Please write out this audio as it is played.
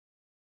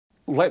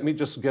let me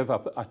just give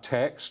up a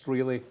text,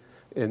 really,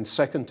 in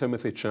 2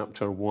 Timothy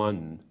chapter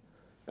 1,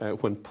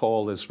 when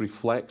Paul is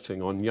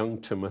reflecting on young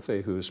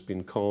Timothy, who has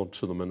been called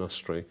to the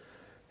ministry.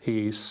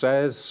 He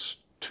says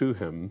to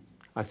him,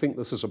 I think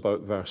this is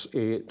about verse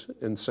 8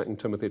 in 2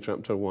 Timothy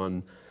chapter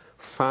 1,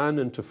 fan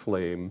into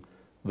flame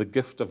the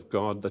gift of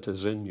God that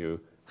is in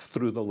you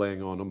through the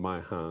laying on of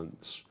my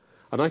hands.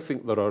 And I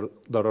think there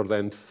are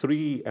then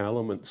three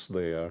elements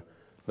there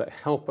that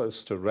help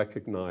us to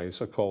recognize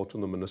a call to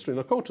the ministry. And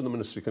a call to the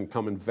ministry can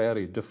come in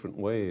very different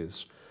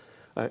ways.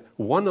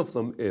 One of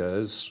them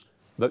is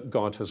that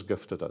God has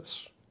gifted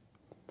us.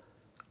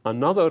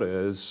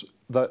 Another is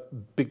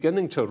that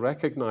beginning to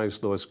recognize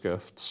those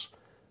gifts,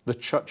 the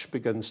church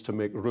begins to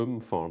make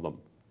room for them.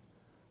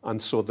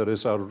 And so there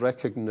is a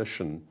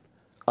recognition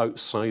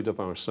outside of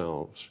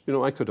ourselves. You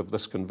know, I could have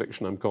this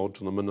conviction, I'm called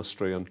to the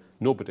ministry, and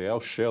nobody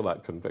else share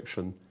that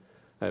conviction,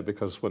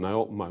 because when I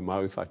open my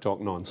mouth, I talk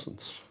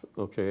nonsense,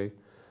 okay?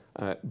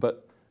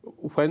 But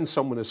when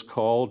someone is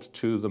called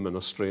to the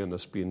ministry and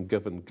has been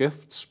given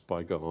gifts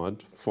by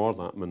God for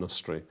that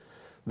ministry,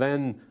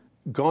 then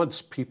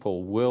God's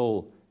people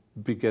will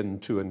begin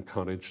to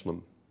encourage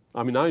them.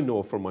 I mean, I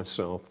know for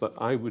myself that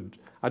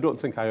I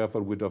don't think I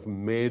ever would have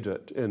made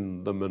it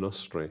in the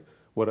ministry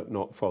were it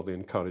not for the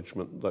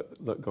encouragement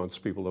that God's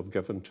people have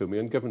given to me,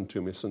 and given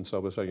to me since I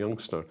was a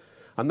youngster.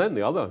 And then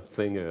the other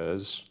thing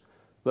is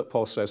that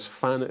Paul says,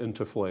 fan it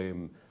into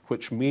flame,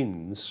 which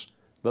means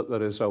that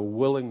there is a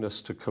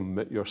willingness to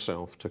commit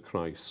yourself to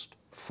Christ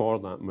for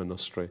that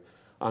ministry,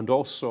 and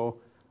also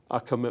a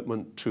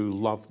commitment to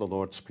love the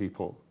Lord's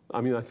people.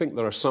 I mean, I think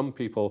there are some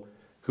people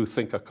who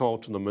think a call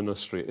to the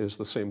ministry is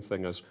the same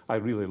thing as, I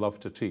really love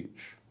to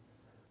teach.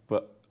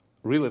 But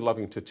really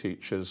loving to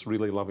teach is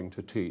really loving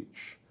to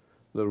teach.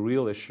 The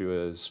real issue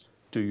is,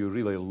 do you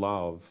really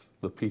love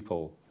the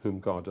people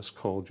whom God has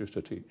called you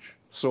to teach?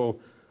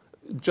 So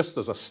just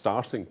as a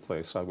starting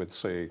place, I would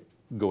say,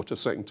 go to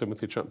 2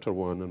 Timothy chapter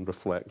 1 and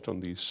reflect on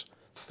these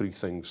three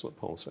things that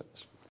Paul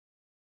says.